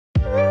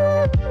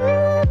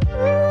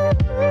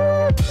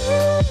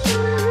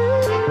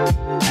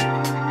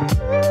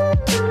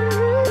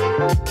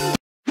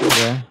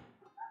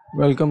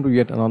Welcome to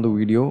yet another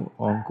video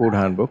on Code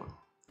Handbook.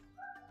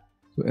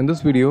 So in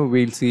this video,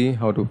 we'll see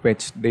how to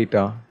fetch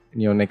data in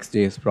your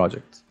Next.js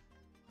projects.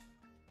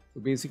 So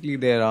basically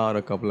there are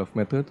a couple of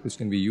methods which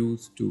can be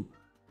used to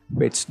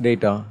fetch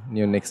data in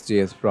your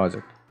Next.js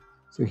project.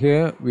 So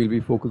here we'll be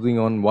focusing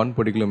on one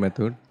particular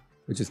method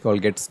which is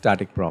called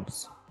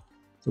getStaticProps.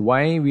 So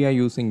why we are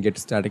using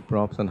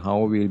getStaticProps and how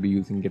we'll be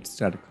using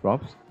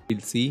getStaticProps, we'll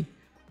see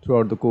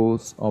throughout the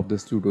course of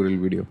this tutorial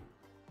video.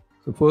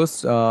 So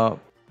first,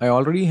 I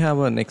already have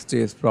a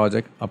Next.js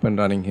project up and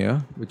running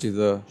here, which is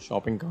a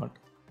shopping cart.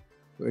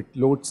 So it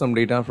loads some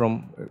data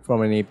from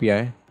an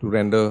API to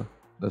render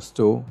the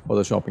store for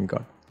the shopping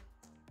cart.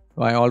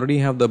 So I already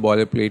have the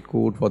boilerplate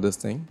code for this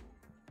thing.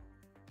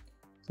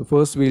 So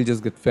first we'll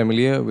just get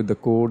familiar with the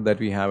code that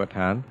we have at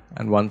hand,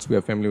 and once we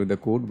are familiar with the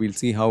code, we'll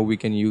see how we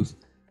can use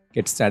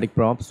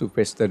getStaticProps to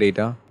fetch the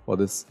data for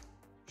this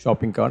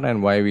shopping cart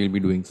and why we'll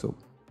be doing so.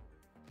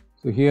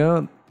 So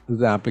here is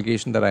the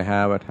application that I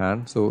have at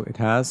hand. So it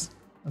has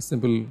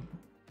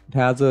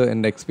an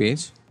index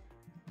page,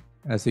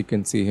 as you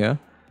can see here.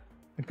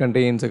 It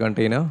contains a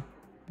container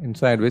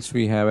inside which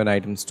we have an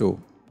item store.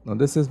 Now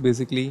this is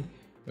basically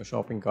a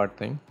shopping cart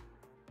thing.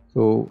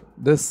 So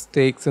this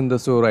takes in the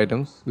store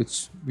items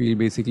which we'll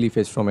basically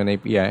fetch from an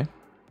API.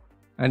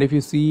 And if you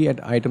see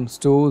at item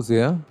stores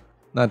here,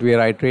 that we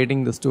are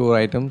iterating the store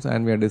items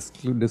and we are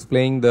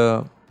displaying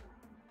the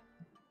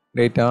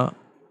data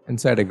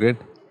inside a grid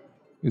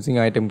using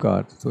item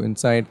card. So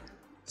inside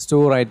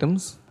store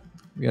items,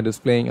 we are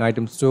displaying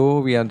item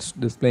store, we are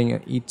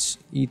displaying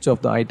each of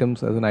the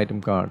items as an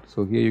item card.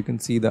 So here you can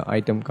see the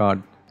item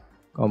card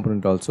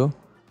component also.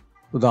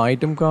 So the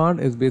item card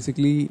is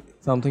basically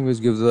something which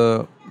gives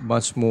a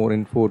much more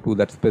info to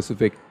that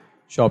specific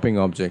shopping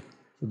object.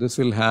 So this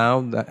will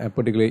have a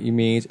particular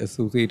image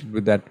associated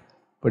with that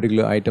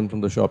particular item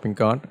from the shopping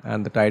cart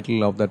and the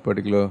title of that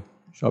particular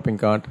shopping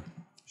cart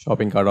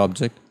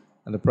object,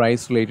 and the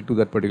price related to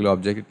that particular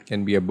object. It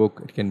can be a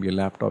book, it can be a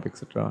laptop,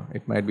 etc.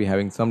 It might be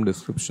having some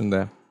description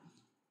there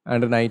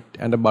and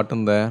a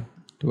button there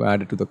to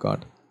add it to the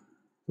cart.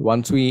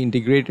 Once we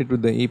integrate it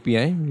with the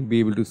API, we'll be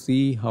able to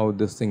see how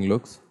this thing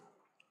looks.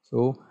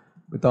 So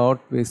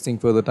without wasting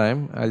further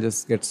time, I'll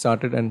just get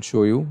started and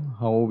show you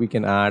how we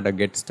can add a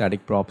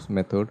getStaticProps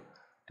method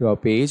to our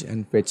page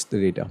and fetch the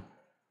data.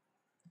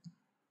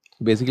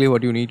 Basically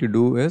what you need to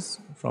do is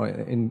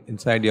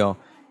inside your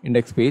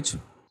index page.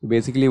 So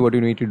basically what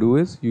you need to do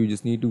is you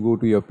just need to go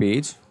to your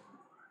page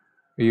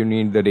where you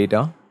need the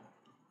data.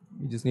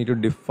 You just need to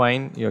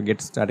define your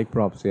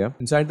getStaticProps here.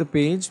 Inside the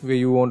page where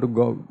you want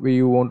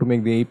to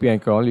make the API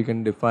call, you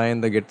can define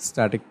the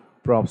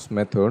getStaticProps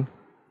method.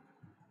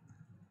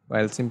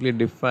 I'll simply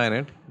define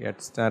it,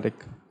 getStatic,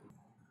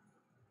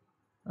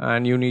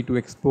 and you need to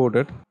export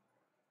it.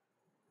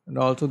 And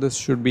also this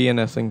should be an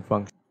async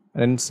function.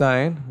 And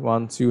inside,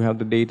 once you have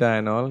the data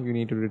and all, you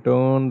need to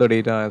return the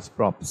data as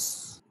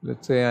props.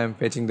 Let's say I'm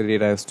fetching the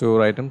data as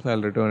store items.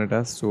 I'll return it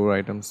as store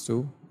items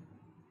to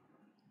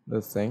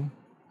this thing.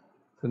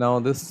 So now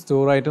this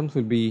store items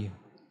will be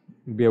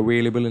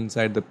available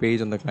inside the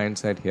page on the client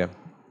side here.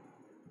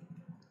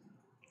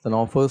 So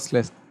now first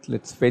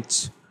let's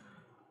fetch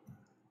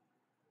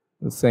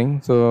this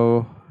thing.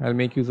 So I'll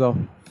make use of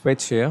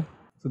fetch here.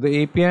 So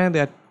the API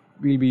that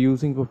we'll be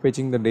using for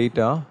fetching the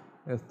data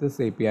is this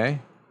API.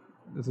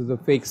 This is the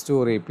fake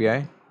store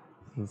API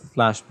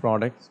 /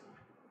 products.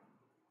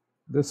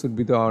 This would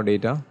be our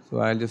data.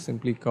 So I'll just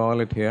simply call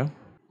it here.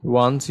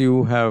 Once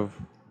you have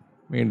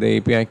made the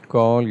API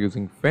call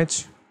using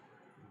fetch,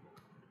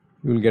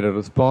 you will get a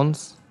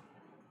response,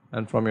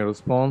 and from your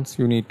response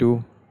you need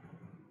to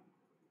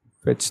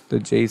fetch the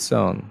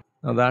JSON.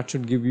 Now that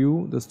should give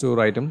you the store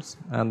items,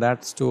 and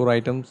that store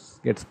items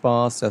gets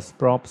passed as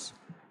props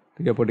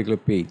to your particular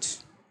page.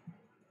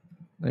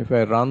 Now if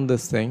I run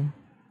this thing,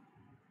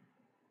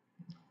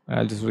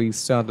 I'll just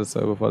restart the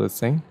server for this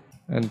thing,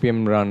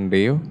 npm run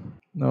dev.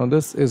 Now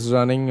this is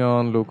running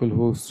on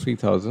localhost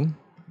 3000.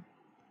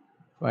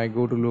 If I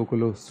go to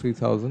localhost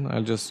 3000,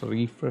 I'll just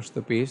refresh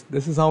the page.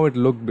 This is how it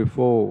looked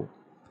before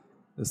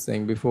this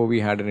thing, before we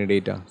had any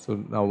data. So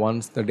now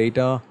once the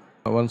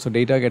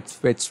data gets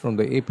fetched from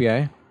the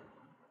API,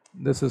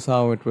 this is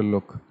how it will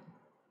look.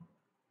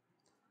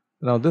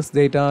 Now this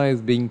data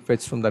is being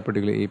fetched from that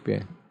particular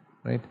API,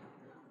 right?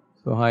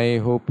 So I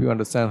hope you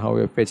understand how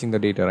we are fetching the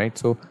data, right?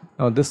 So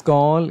now this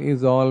call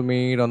is all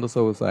made on the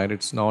server side.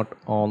 It's not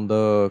on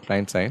the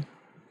client side.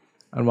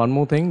 And one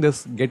more thing,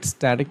 this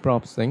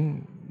getStaticProps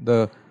thing,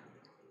 the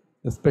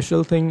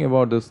special thing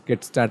about this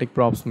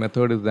getStaticProps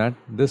method is that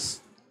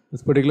this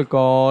particular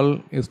call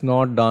is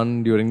not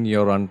done during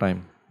your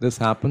runtime. This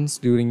happens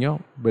during your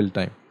build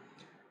time.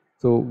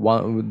 So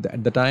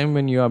at the time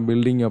when you are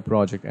building your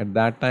project, at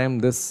that time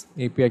this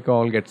API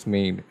call gets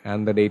made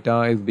and the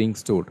data is being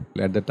stored.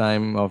 At the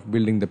time of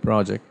building the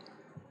project,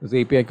 this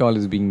API call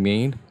is being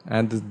made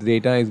and this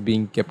data is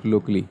being kept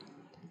locally.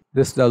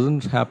 This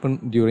doesn't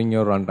happen during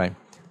your runtime.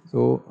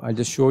 So I'll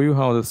just show you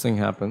how this thing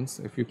happens.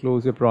 If you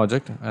close your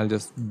project, I'll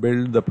just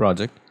build the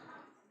project.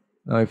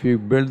 Now if you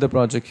build the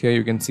project here,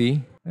 you can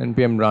see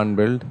npm run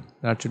build.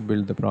 That should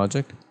build the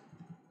project.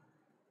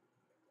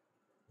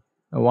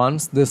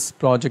 Once this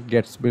project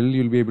gets built,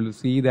 you'll be able to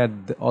see that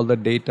all the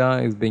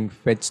data is being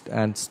fetched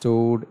and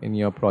stored in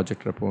your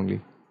project repo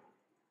only,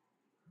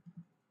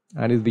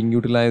 and is being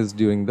utilized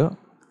during the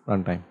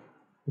runtime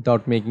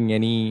without making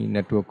any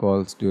network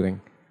calls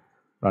during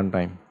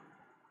runtime.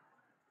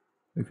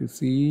 If you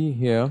see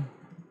here,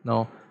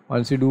 now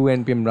once you do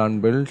npm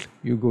run build,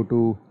 you go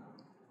to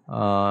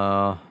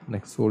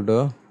next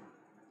folder,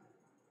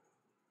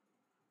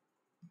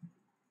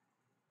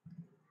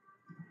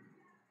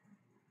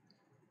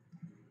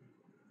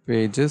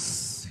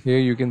 pages. Here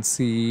you can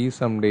see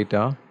some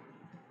data,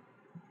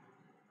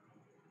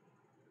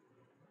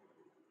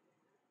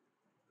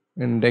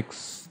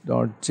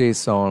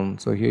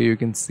 index.json. So here you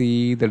can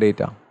see the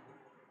data,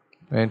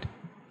 right?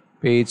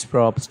 Page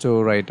prop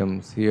store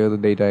items. Here the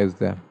data is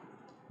there.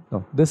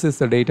 Now this is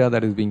the data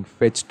that is being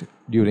fetched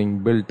during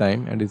build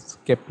time and is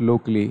kept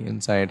locally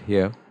inside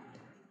here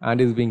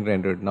and is being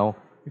rendered. Now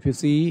if you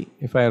see,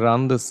 if I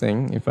run this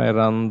thing, if I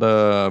run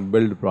the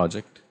build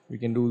project, we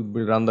can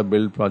run the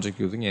build project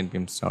using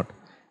npm start.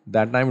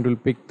 That time it will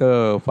pick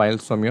the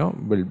files from your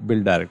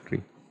build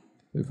directory.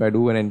 If I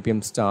do an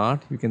npm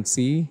start, you can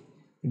see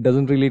it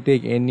doesn't really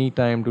take any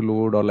time to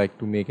load or like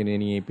to make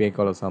any API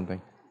call or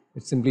something.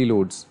 It simply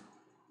loads.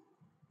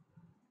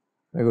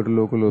 I go to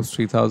localhost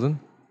 3000,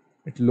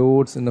 it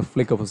loads in a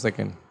flick of a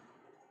second.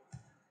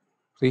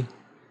 See,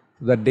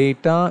 the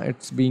data,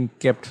 it's being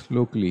kept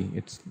locally.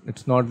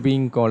 It's not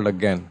being called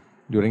again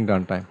during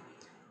runtime.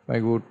 If I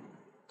go,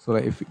 so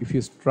if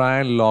you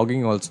try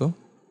logging also,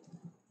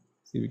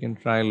 see, we can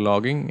try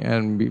logging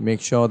and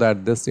make sure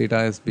that this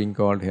data is being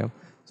called here.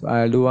 So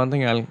I'll do one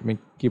thing, I'll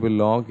keep a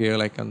log here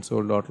like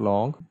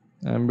console.log.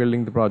 I'm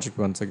building the project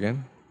once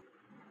again.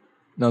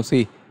 Now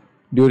see,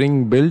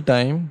 during build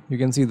time, you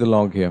can see the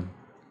log here.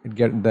 It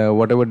get the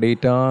whatever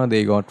data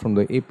they got from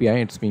the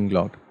API, it's being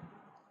logged.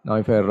 Now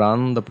if I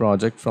run the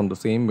project from the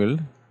same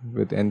build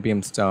with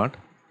npm start,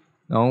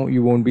 now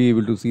you won't be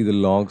able to see the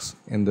logs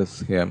in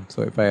this here.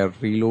 So if I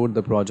reload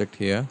the project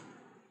here,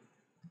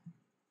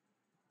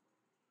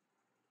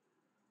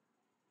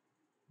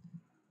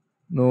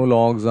 no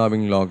logs are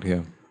being logged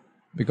here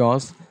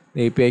because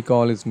the API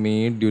call is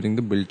made during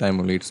the build time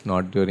only, it's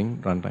not during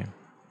runtime.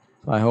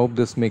 So I hope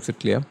this makes it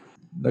clear.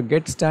 The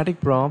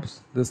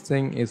getStaticProps, this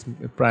thing is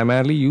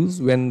primarily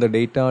used when the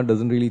data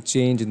doesn't really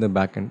change in the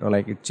backend, or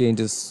like it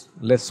changes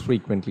less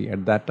frequently.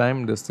 At that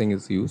time this thing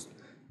is used.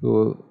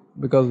 So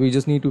because we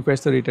just need to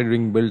fetch the data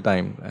during build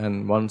time,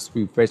 and once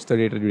we fetch the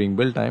data during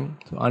build time,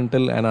 so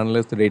until and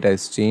unless the data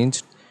is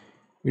changed,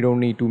 we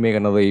don't need to make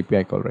another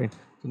API call, right?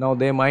 So now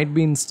there might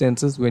be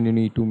instances when you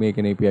need to make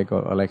an API call,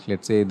 or like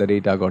let's say the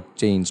data got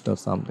changed or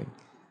something.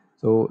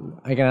 So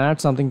I can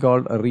add something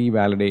called a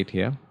revalidate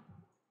here.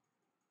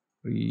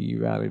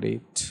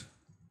 Revalidate.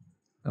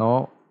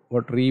 Now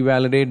what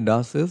revalidate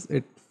does is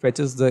it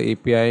fetches the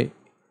API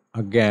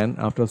again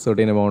after a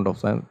certain amount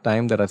of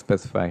time that I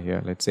specify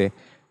here. Let's say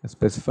I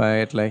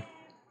specify it like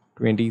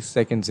 20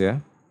 seconds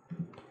here.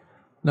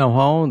 Now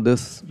how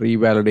this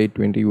revalidate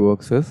 20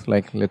 works is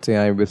like, let's say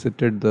I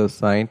visited the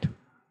site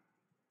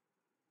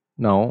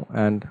now,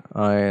 and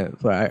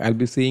I'll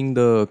be seeing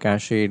the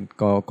cached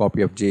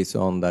copy of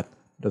JSON that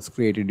was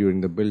created during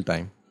the build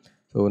time.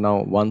 So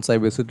now once I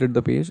visited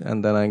the page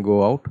and then I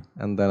go out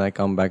and then I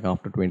come back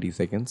after 20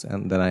 seconds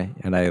and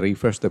then I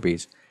refresh the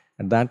page.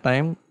 At that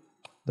time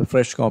the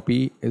fresh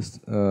copy is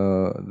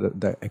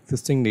the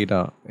existing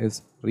data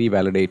is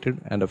revalidated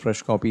and a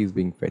fresh copy is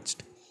being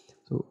fetched.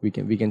 So we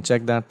can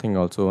check that thing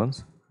also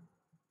once.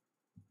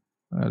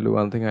 I'll do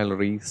one thing, I'll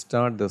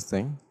restart this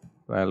thing.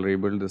 So I'll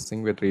rebuild this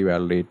thing with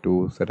revalidate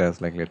to set as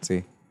like let's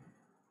say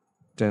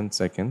 10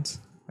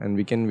 seconds, and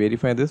we can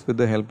verify this with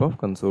the help of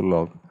console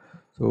log.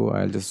 So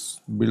I'll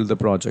just build the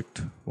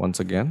project once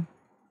again,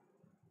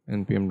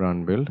 npm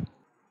run build.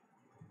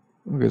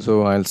 Okay,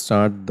 so I'll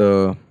start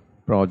the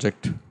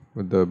project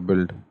with the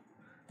build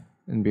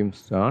npm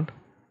start.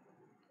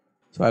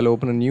 So I'll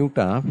open a new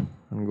tab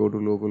and go to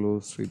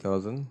localhost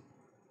 3000.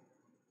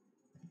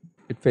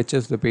 It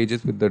fetches the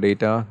pages with the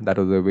data that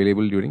was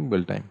available during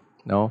build time.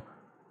 Now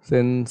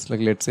since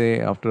like let's say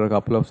after a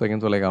couple of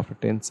seconds or like after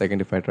 10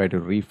 seconds, if I try to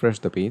refresh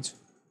the page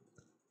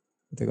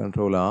with the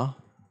control R,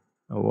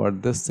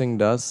 what this thing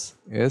does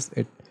is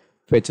it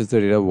fetches the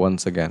data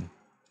once again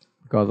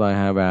because I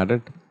have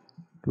added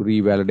to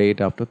revalidate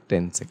after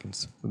 10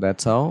 seconds. So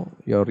that's how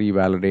your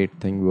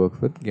revalidate thing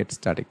works with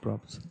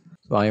getStaticProps.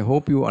 So I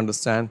hope you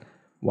understand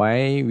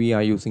why we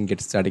are using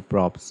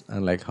getStaticProps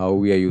and like how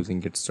we are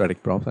using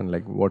getStaticProps and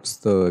like what's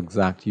the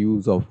exact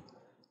use of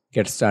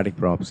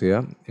getStaticProps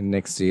here in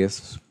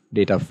Next.js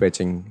data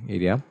fetching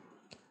area.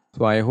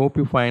 So I hope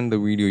you find the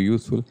video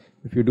useful.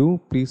 If you do,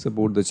 please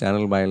support the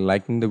channel by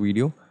liking the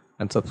video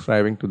and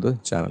subscribing to the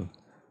channel.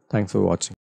 Thanks for watching.